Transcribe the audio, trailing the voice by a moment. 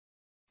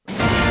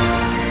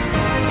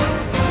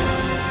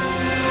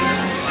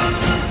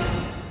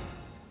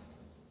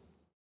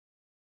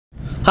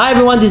Hi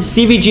everyone, this is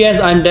CVGS.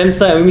 I'm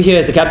Dempster and with me here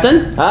is the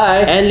Captain.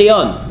 Hi. And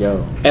Leon.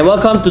 Yo. And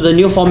welcome to the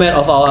new format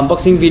of our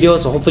unboxing video.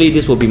 So hopefully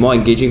this will be more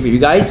engaging for you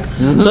guys.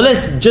 So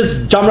let's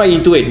just jump right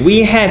into it.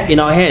 We have in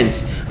our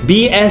hands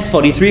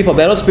BS43 for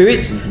Battle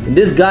Spirits.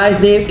 This guy's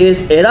name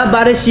is選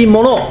ばれし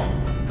者.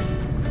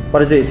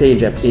 What does it say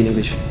in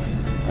English?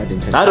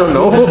 I don't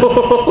know.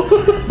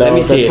 Let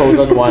me see. The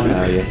chosen one.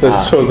 Yes.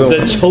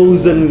 The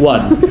chosen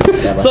one.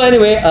 So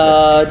anyway,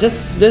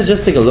 let's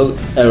just take a look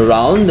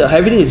around.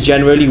 Everything is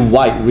generally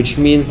white, which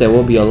means there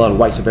will be a lot of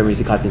white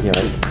supremacy cards in here,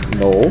 right?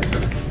 No.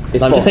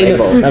 I'm just saying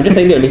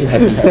to make you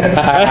happy.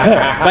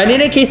 But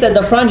in any case, at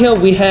the front here,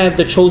 we have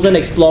the chosen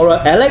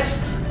explorer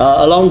Alex,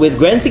 along with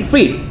Grand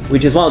Siegfried,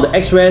 which is one of the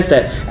X-rares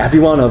that every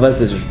one of us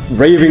is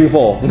raving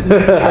for.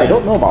 I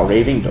don't know about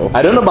raving though.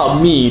 I don't know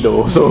about me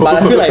though. So. But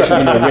I feel like it should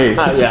be the rave.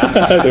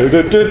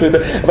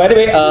 Yeah. By the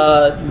way,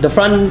 the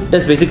front,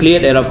 that's basically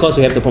it. And of course,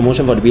 we have the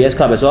promotion for the BS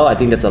Club as well. I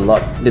think that's a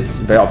lot. It's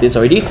very obvious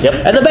already. Yep.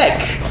 At the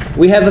back,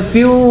 we have a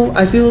few,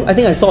 I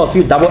think I saw a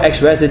few double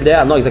X-rares in there.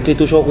 I'm not exactly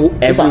too sure who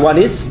everyone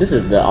is. This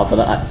is the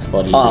alternate arts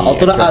for the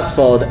alternate arts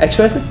for the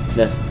X-rares?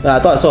 Yes. I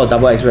thought I saw a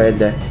double X-ray in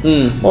there.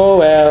 Oh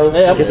well,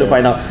 I guess we'll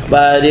find out.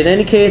 But in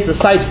any case, the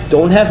sides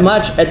don't have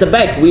much. At the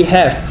back, we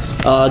have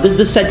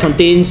this set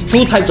contains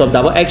 2 types of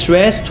double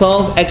X-rares,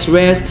 12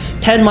 X-rares,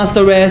 10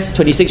 master rares,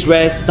 26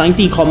 rares,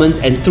 90 commons,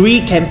 and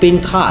 3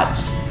 campaign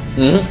cards.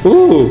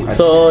 Ooh.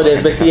 So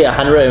there's basically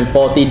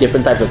 140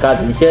 different types of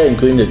cards in here,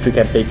 including the 3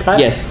 campaign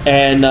cards. Yes,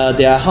 and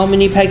there are how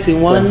many packs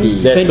in one?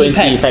 20. There's 20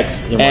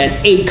 packs in and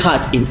one. 8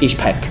 cards in each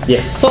pack.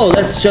 Yes. So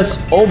let's just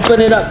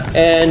open it up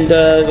and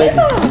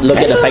look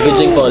at the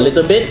packaging for a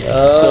little bit.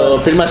 So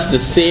pretty much the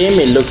same.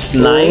 It looks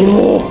nice.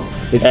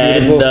 It's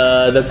and beautiful.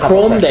 the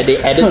chrome that they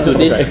added to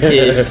this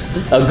is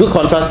a good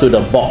contrast to the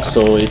box,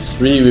 so it's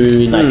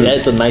really nice. It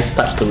adds a nice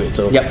touch to it.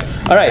 So yep.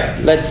 All right,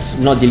 let's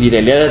not delete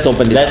it. Let's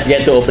open this. Let's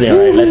get to opening.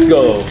 Alright, let's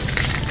go.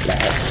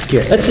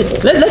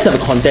 Let's have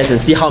a contest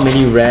and see how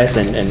many rares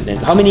and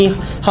how many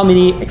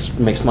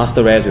max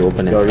master rares we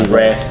open and stuff.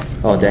 Rares.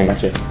 Oh dang.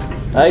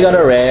 I got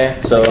a rare,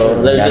 so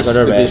let's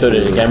just quickly show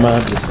the camera.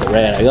 This is the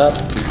rare I got.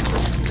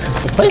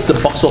 Why is the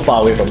box so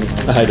far away from me?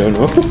 I don't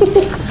know.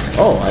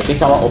 Oh, I think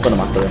someone opened the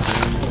master rare.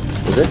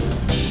 Is it?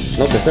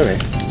 No, that's a rare.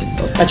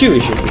 Actually, we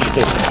should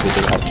take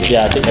everything out.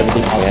 Yeah, take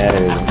everything out. Yeah,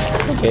 there we go.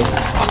 Okay.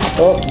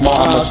 Oh, more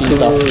arm machine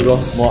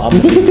stuff. More arm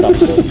machine stuff.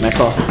 So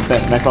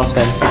Macross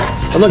fan.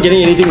 I'm not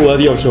getting anything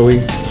worthy of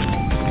showing.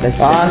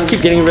 Let's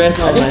keep getting rares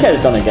now. I think Cat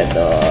is gonna get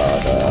the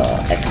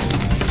X.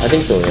 I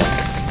think so,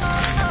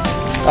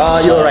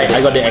 yeah. You're right.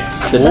 I got the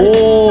X. The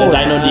Dino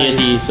nice.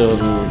 deity. So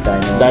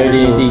Dino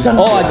deity.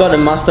 Oh, I got a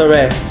master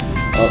rare.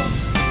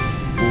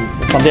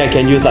 Something I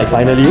can use like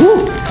finally.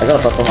 Woo! I got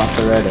a purple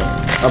master rare though.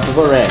 A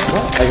purple rare.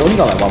 What? I only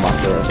got like 1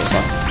 master rare so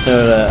far.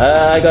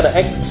 I got an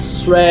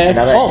X rare.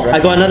 I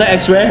got another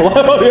X rare.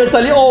 Wow, we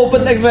suddenly all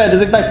open X rare.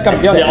 Does it come?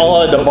 They're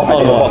all in the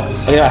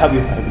box. Okay, I help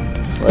you.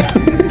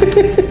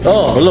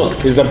 Oh, look,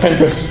 it's a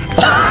Pampers.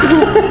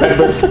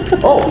 Pampers.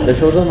 Oh, the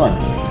chosen one.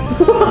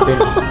 Okay.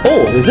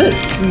 Oh, is it?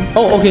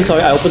 Oh, okay,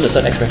 sorry, I opened the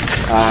 3rd X rare.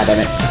 Ah,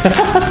 damn it.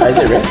 Is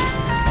it red?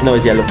 No,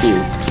 it's yellow.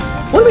 Ew.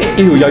 What wait,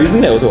 ew, you're using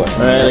that also what?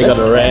 They got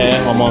a rare,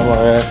 one more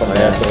rare from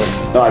there.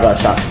 So. No, I got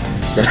a shark.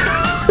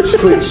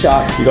 Squid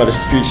shark. You got a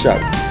squid shark.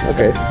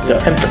 Okay. The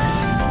Pampers.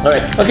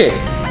 Alright. Okay,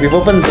 we've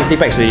opened 50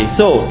 packs already.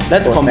 So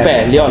let's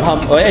compare. Leon,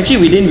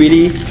 actually we didn't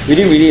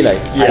really like.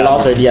 Yeah. I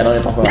lost already. I don't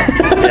even talk about.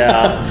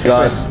 Yeah.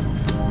 Because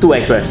 2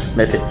 X-rares.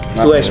 That's it.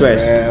 2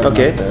 X-rares.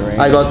 Okay.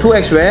 I got 2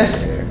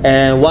 X-rares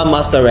and 1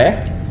 master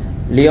rare.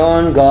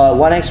 Leon got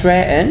 1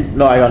 X-rare and?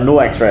 No, I got no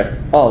X-rares.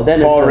 Oh,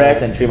 then 4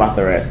 rares and 3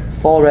 master rares.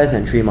 4 rares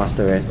and 3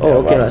 master rares.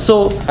 Oh, okay.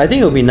 So I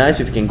think it would be nice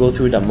if we can go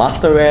through the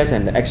master rares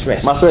and the X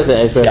rares. Master rares and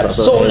X rares. Yep.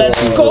 So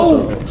let's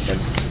go.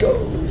 Let's go.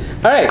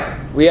 All right.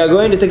 We are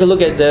going to take a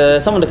look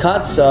at some of the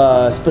cards,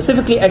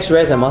 specifically X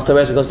rares and master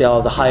rares because they are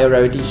of the higher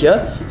rarity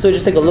here. So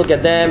just take a look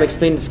at them,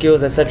 explain the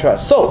skills, etc.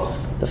 So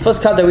the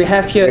first card that we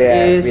have here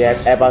is we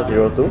have Eva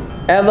 02.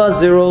 Eva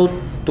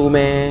 02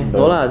 man.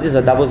 No lah, this is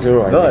a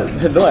 00. I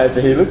think. No,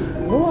 he looks.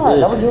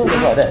 No, 00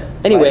 looks like that.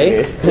 Anyway,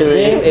 his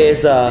name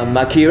is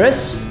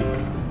Makiris.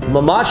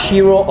 March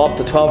Hero of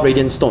the 12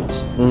 Radiant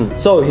Stones.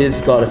 So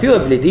he's got a few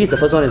abilities. The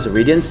first one is a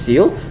Radiant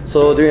Seal.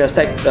 So during a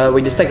stack,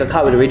 when you stack a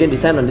card with a Radiant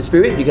Descent on the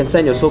spirit, you can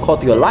send your soul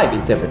card to your life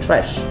instead of a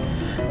trash.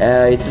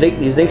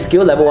 His next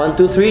skill, level 1,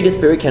 2, 3, this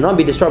spirit cannot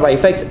be destroyed by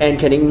effects and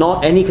can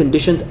ignore any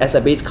conditions as a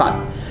base card.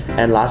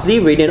 And lastly,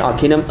 Radiant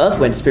Arcanum Earth.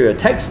 When spirit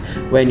attacks,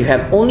 when you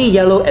have only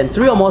yellow and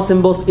 3 or more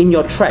symbols in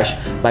your trash,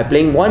 by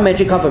playing 1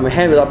 magic card from your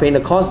hand without paying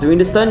the cost during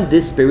this turn,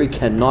 this spirit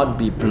cannot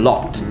be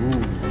blocked.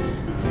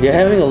 You're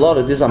having a lot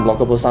of this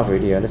unblockable stuff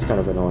already, and that's kind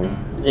of annoying.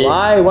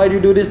 Yeah. Why do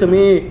you do this to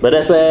me? But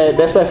that's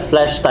where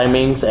flash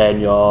timings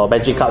and your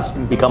magic cards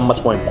become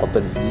much more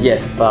important.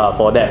 Yes.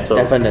 For that. So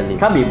definitely.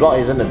 Can't be blocked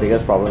isn't the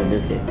biggest problem in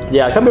this game.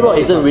 Yeah, can't be blocked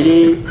isn't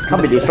really.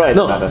 Can't be destroyed.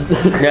 No.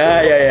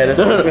 yeah. That's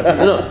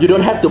no. You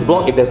don't have to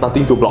block if there's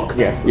nothing to block.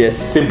 Yes.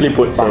 Simply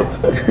put. Bounce.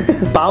 So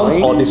bounce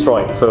or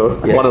destroy. So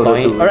one of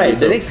the two. Alright,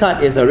 the next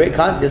card is a red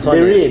card. This one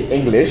is in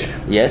English.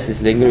 Yes,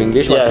 it's Lingering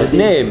English. What's his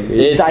name?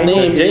 His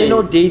name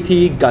Dino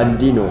Deity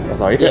Gandinos. Oh,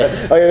 sorry.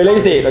 Yes. Okay, let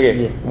me say it.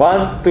 Okay.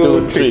 1,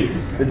 2, 3.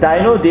 The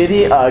Dino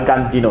Deity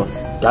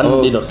Gandinos.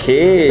 Gandinos.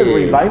 Okay. It's a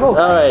revival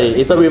card. Alright,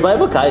 it's a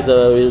revival card.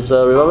 It's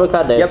a revival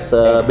card that's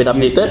been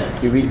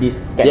updated. You read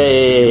this.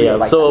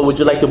 Yeah. So would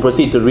you like to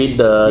proceed to read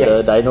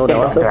the Dino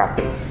now?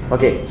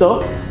 Okay,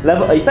 so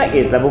level effect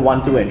is level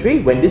 1, 2, and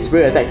 3. When this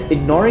spirit attacks,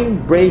 ignoring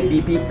Brave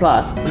BP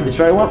plus,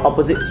 destroy one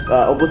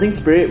opposing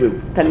spirit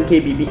with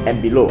 10k BP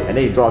and below, and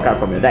then you draw a card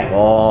from your deck.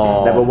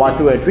 Oh. Level 1,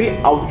 2, and 3,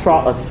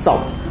 Ultra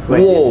Assault.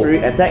 When this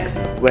spirit attacks,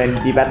 when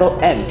the battle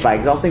ends by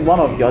exhausting one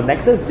of your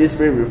nexus, this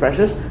spirit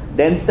refreshes,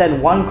 then send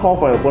one call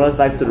from your opponent's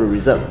life to the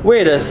reserve.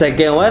 Wait a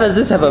second, why does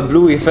this have a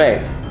blue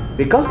effect?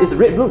 Because it's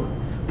red-blue.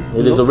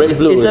 It is a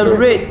red-blue.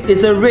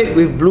 It's a red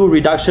with blue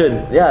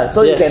reduction. Yeah,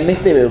 so you can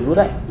mix it with blue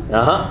deck.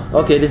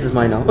 Okay, this is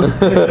mine now.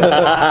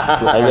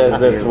 I guess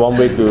that's one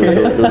way to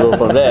go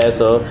from there.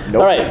 So,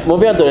 alright,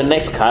 moving on to the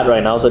next card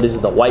right now. So this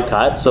is the white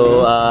card.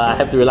 So I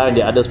have to rely on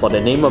the others for the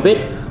name of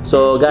it.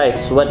 So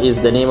guys, what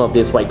is the name of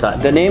this white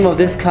card? The name of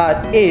this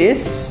card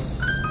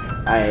is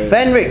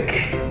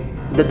Fenric,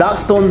 the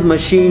Darkstone's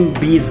Machine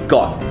Beast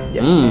God.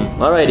 Yes.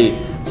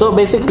 Alrighty. So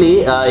basically,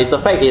 its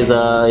effect is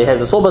it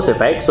has a soul burst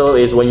effect. So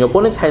it's when your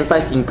opponent's hand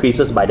size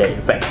increases by that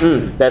effect.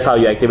 That's how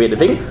you activate the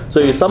thing. So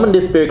you summon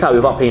this spirit card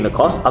without paying the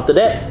cost. After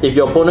that, if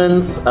your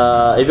opponent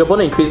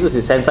increases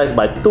his hand size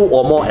by 2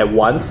 or more at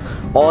once,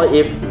 or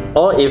if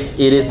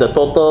it is the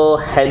total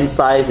hand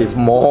size is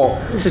more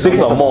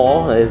 6 or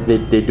more,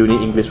 they do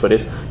need English for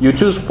this. You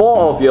choose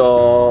 4 of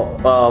your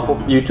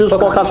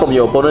four cards from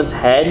your opponent's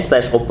hand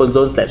 / open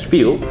zone /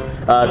 field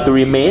to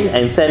remain,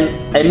 and send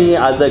any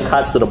other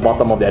cards to the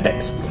bottom of their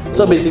decks.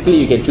 So basically,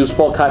 you can choose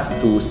 4 cards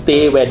to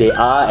stay where they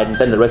are and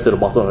send the rest to the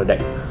bottom of the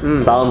deck.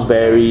 Sounds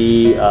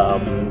very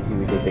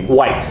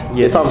white.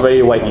 Yes. It sounds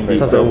very white indeed.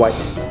 Sounds very white.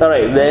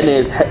 Alright, then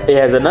it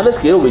has another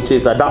skill which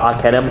is a Dark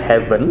Arcanum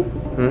Heaven.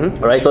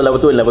 Alright, so level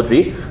 2 and level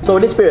 3. So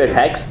when this spirit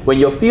attacks, when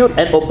your field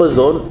and open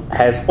zone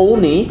has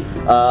only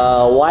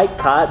white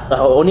card,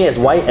 only has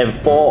white and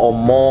 4 or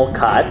more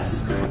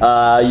cards,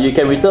 you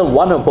can return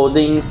one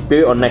opposing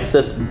spirit or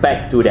nexus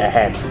back to their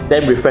hand.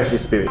 Then refresh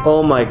this spirit.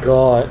 Oh my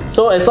god.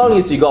 So as long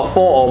as you got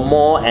 4 or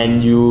more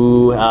and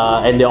you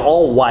and they're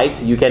all white,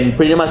 you can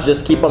pretty much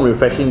just keep on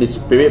refreshing this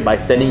spirit by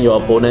sending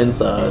your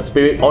opponent's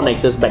spirit or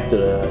nexus back to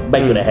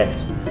their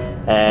hands.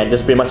 And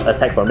just pretty much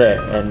attack from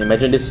there. And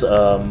imagine this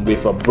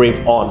with a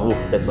Brave on. Ooh,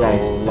 that's a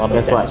lot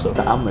of damage. It's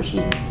an arm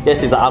machine.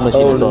 Yes, it's an arm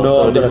machine as well.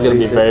 No, so this is going to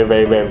be very,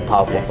 very, very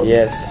powerful.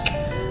 Yes.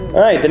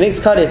 Alright, the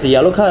next card is a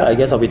yellow card. I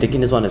guess I'll be taking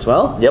this one as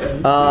well.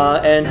 Yep.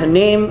 And her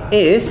name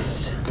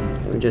is,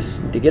 let me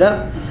just dig it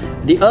up,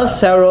 the Earth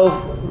Seraph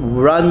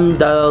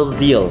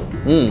Randalzeal.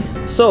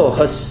 So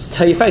her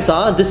effects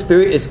are, this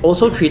spirit is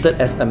also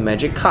treated as a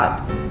magic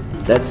card.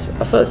 That's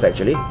a first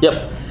actually.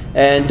 Yep.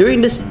 And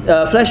during this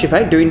flash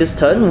effect, during this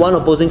turn, one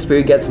opposing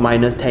spirit gets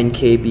minus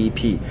 10k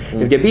BP.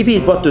 If their BP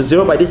is brought to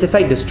 0 by this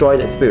effect, destroy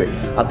that spirit.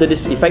 After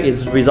this effect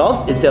is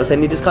resolved, instead of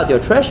sending this card to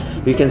your trash,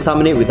 you can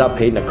summon it without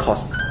paying the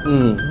cost.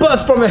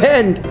 Burst from your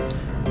hand!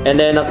 And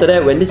then after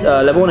that, when this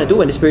level 1 and 2,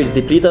 when the spirit is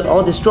depleted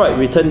or destroyed,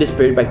 return this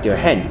spirit back to your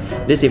hand.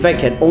 This effect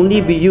can only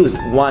be used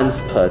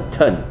once per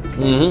turn.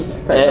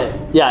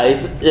 Yeah,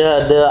 it's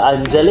the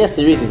Angelia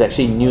series is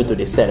actually new to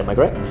this set, am I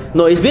correct?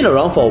 No, it's been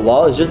around for a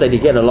while. It's just that they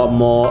get a lot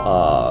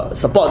more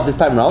support this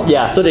time around.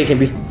 Yeah. So they can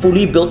be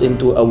fully built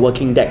into a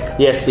working deck.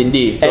 Yes,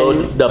 indeed. So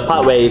And the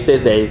part where it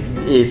says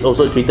it's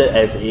also treated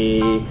as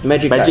a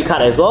Magic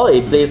card as well,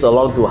 it plays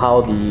along to how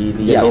the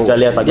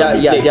Angelias are going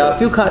to be played. There are a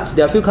few cards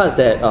that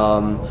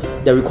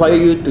require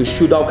you to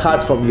shoot out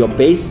cards from your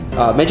base,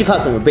 magic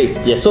cards from your base.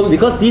 Yes. So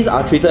because these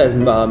are treated as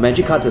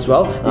magic cards as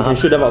well, you can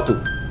shoot them out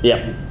too.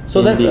 Yeah.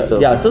 So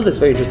so that's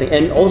very interesting.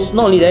 And also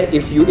not only that,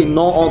 if you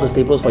ignore all the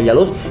staples for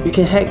yellows, you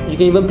can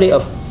even play a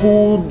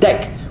full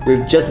deck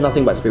with just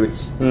nothing but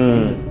spirits,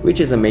 which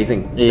is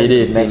amazing. It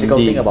is the magical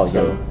indeed. thing about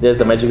yellow. There's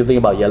the magical thing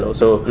about yellow.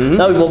 So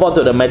now we move on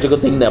to the magical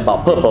thing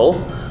about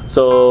purple.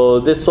 So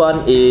this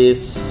one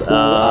is Who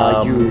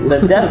are you? The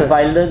Death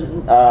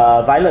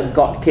Violet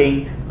God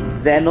King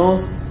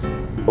Xenos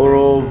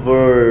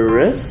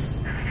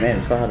Ouroboros. Man,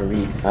 it's quite hard to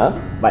read.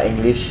 By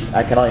English,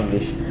 I cannot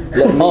English.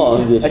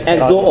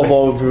 Exo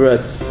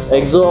Ouroboros.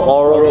 Exo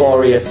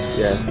Ouroboros.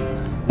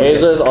 Yeah.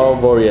 Aces or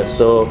Warriors.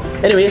 So,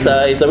 anyways,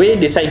 it's a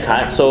Radiant Descent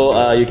card.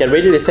 So you can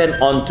Radiant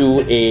Descent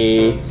onto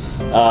a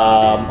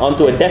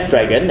Death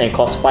Dragon and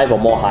cost 5 or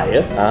more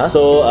higher.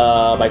 So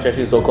by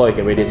trashing so-called, you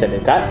can Radiant Descent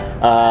the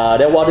card.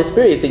 Then while the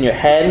spirit is in your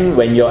hand,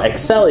 when your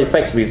Excel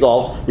effects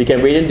resolve, you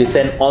can Radiant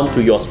Descent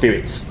onto your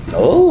spirits.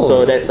 Oh.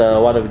 So that's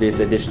one of these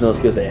additional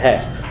skills that it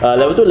has.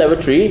 Level 2, level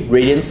 3,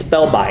 Radiant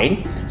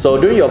Spellbind. So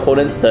during your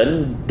opponent's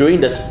turn,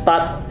 during the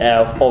start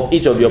of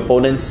each of your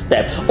opponent's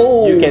steps,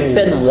 you can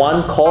send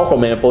one call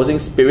from an opposing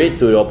spirit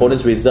to your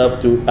opponent's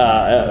reserve to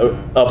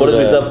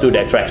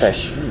their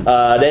trash.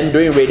 Then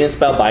during Radiant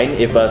Spellbind,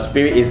 if a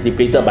spirit is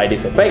depleted by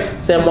this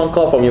effect, send one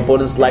call from your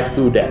opponent's life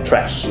to their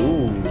trash.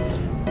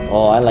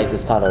 Oh, I like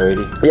this card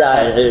already.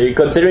 Yeah,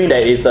 considering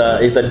that it's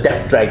a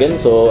Death Dragon,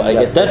 so I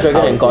guess Death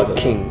Dragon and God goes.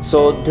 King.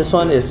 So this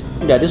one is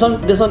this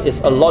one is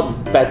a lot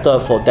better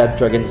for Death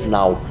Dragons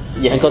now.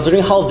 Yes. And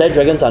considering how Death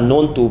Dragons are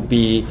known to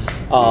be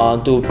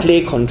to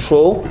play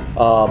control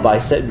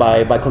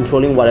by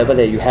controlling whatever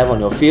that you have on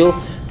your field,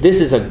 this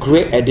is a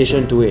great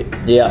addition to it.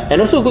 Yeah.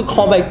 And also a good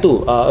callback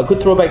too. A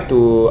good throwback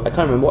to, I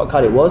can't remember what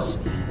card it was.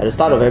 At the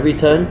start of every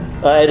turn,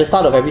 at the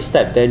start of every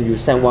step, then you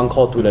send one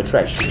call to the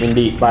trash.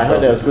 Indeed. But I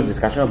heard there was good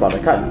discussion about the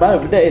card,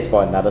 but that is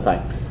for another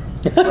time.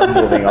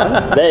 Moving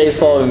on. That is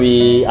for when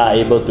we are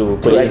able to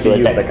put it into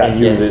a deck and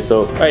use it.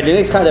 So, alright, the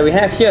next card that we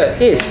have here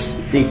is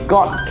The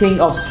God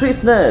King of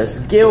Swiftness,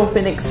 Gale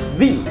Phoenix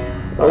V.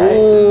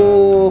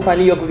 oh,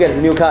 finally Yoku gets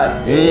a new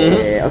card.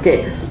 Yeah,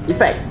 okay.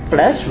 Effect: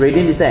 Flash,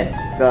 Radiant Descent.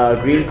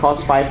 Green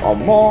costs 5 or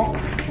more.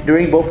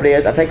 During both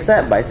players' attack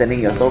step, by sending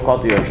your soul call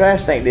to your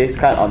trash, stack this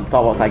card on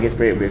top of target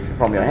spirit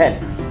from your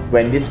hand.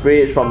 When this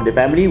spirit from the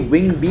family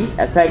Winged Beast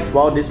attacks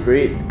while this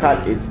spirit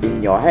card is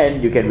in your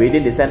hand, you can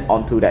Radiant Descent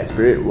onto that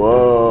spirit.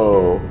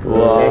 Whoa.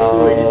 There's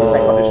 2 Radiant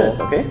Descent conditions,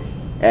 okay?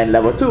 And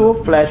level 2,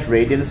 Flash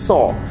Radiant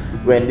Soar.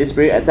 When this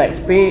spirit attacks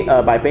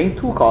by paying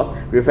 2 costs,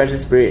 refresh the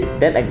spirit,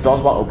 then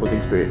exhaust one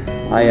opposing spirit.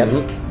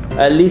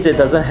 At least it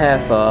doesn't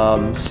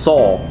have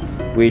Saw,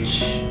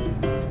 which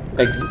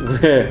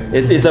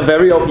it's a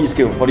very OP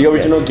skill for the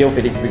original Gale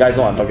Phoenix. You guys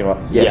know what I'm talking about.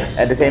 Yes.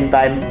 At the same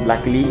time,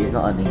 luckily it's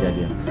not a ninja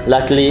game.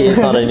 luckily, it's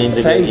not a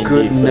ninja Thank game.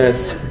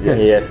 goodness. Indeed,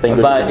 so, yes, thank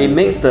goodness. But it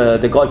makes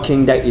the God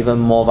King deck even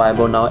more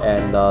viable now,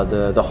 and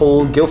the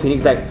whole Gale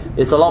Phoenix deck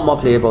is a lot more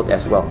playable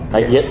as well.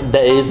 Yet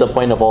that is the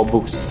point of all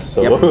books.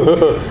 So. Yep.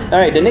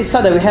 Alright, the next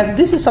card that we have,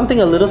 this is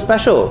something a little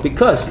special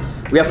because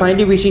we are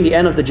finally reaching the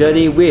end of the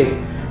journey with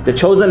the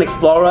Chosen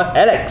Explorer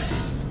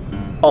Alex.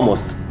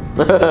 Almost.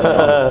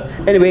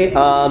 Anyway,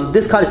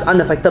 this card is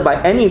unaffected by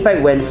any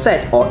effect when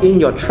set or in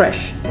your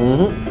trash.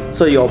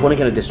 So your opponent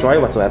cannot destroy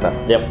it whatsoever.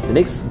 Yep. The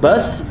next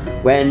burst,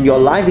 when your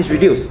life is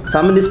reduced,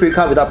 summon this spirit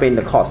card without paying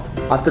the cost.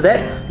 After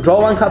that,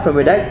 draw one card from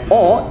your deck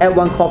or add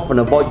one card from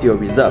the void to your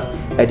reserve.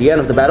 At the end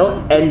of the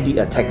battle, end the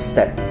attack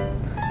step.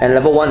 And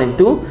level 1 and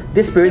 2,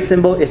 this spirit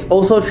symbol is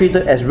also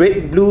treated as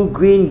red, blue,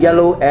 green,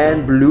 yellow,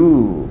 and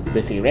blue.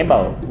 Basically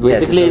rainbow.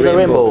 Basically, it's a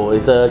rainbow.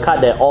 It's a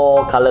card that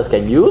all colors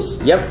can use.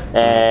 Yep.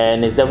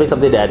 And it's definitely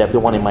something that I definitely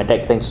want in my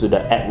deck thanks to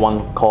the add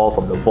one call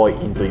from the void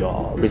into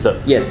your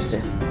reserve. Yes.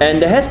 And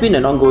there has been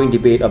an ongoing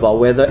debate about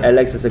whether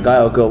Alex is a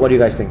guy or girl. What do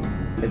you guys think?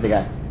 It's a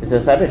guy. It's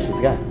a savage. It's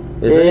a guy.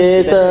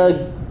 It's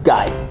a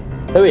guy.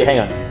 Oh, wait,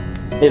 hang on.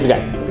 It's a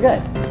guy. It's a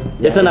guy.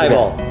 It's an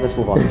eyeball. Let's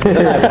move on.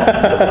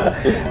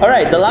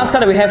 Alright, the last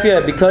card that we have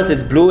here, because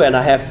it's blue and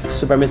I have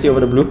supremacy over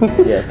the blue,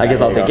 Yes, I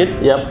guess I'll take it.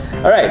 Yep.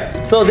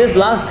 Alright, so this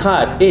last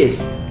card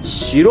is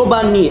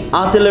Shirobani,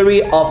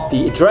 Artillery of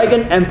the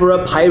Dragon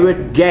Emperor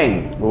Pirate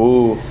Gang.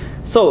 Ooh.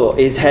 So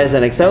it has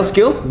an Excel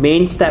skill,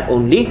 main step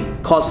only,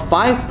 cost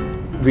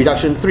 5,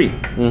 reduction 3.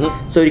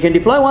 So you can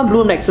deploy one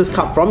blue Nexus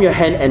card from your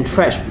hand and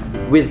trash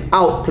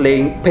without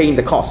paying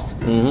the cost.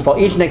 For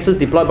each Nexus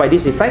deployed by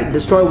this effect,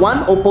 destroy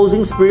one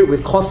opposing spirit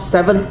with cost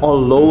 7 or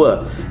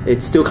lower.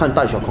 It still can't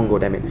touch your Congo,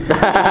 damn it.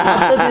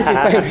 After this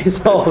effect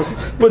resolves,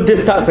 put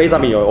this card face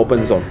up in your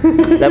open zone.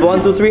 Level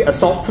 1, 2, 3,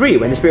 Assault 3.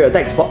 When the spirit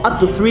attacks for up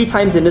to 3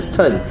 times in this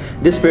turn,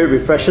 this spirit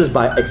refreshes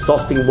by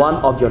exhausting one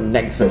of your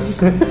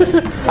Nexus.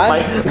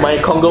 My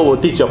Congo will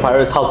teach your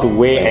pirates how to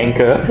weigh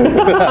anchor.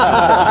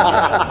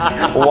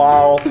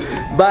 Wow.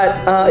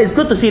 But it's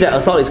good to see that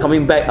Assault is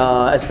coming back,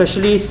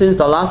 especially since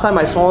the last time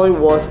I saw it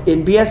was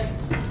in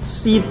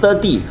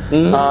BS43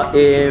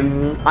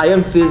 in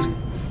Iron Fist,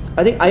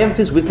 I think Iron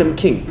Fist Wisdom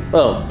King.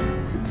 Oh.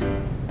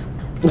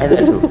 And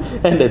that too.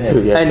 And that too,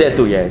 yes. And that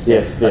too, yes.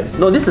 Yes.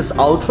 No, this is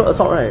Ultra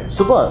Assault, right?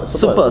 Super Assault.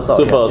 Super Assault,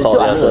 It's still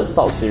yeah.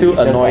 Assault Still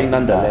series, annoying just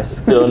nonetheless.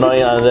 Still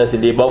annoying nonetheless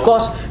indeed. But of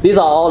course, these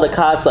are all the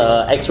cards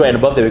X-Rare and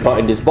above that we got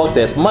in this box.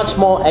 There's much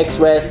more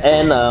X-Rares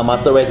and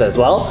Master Rares as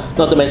well.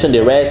 Not to mention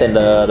the Rares and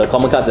the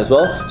common cards as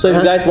well. So if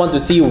you guys want to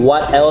see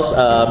what else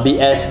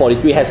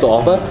BS43 has to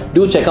offer,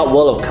 do check out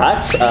World of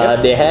Cards.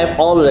 They have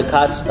all of the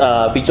cards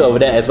featured over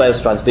there as well as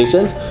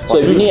translations. So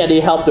if you need any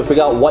help to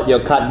figure out what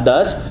your card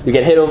does, you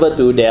can head over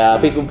to their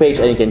Facebook Facebook page,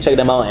 and you can check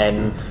them out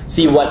and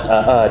see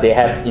what they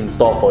have in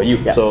store for you.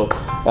 Yeah. So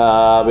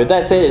with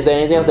that said, is there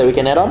anything else that we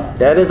can add on?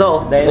 That is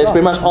all. That's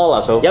pretty much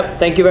all. So Yep,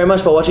 thank you very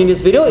much for watching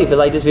this video. If you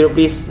like this video,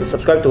 please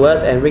subscribe to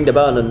us and ring the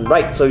bell on the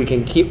right so you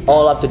can keep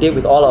all up to date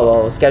with all of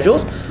our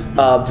schedules.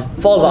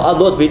 Follow our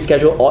uploads, be it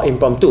scheduled or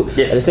impromptu.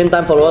 Yes. At the same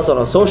time, follow us on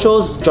our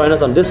socials, join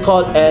us on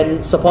Discord,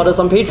 and support us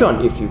on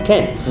Patreon if you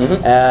can.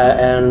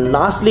 And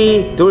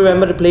lastly, do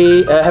remember to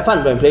play, have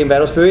fun when playing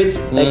Battle Spirits.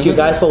 Thank you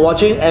guys for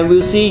watching, and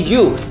we'll see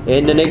you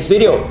in the next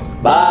video.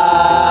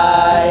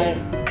 Bye!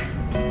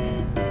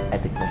 I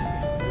think this.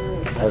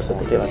 I also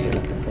take it.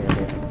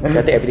 Can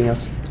I take everything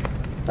else?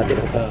 I take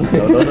it.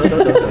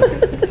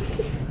 No.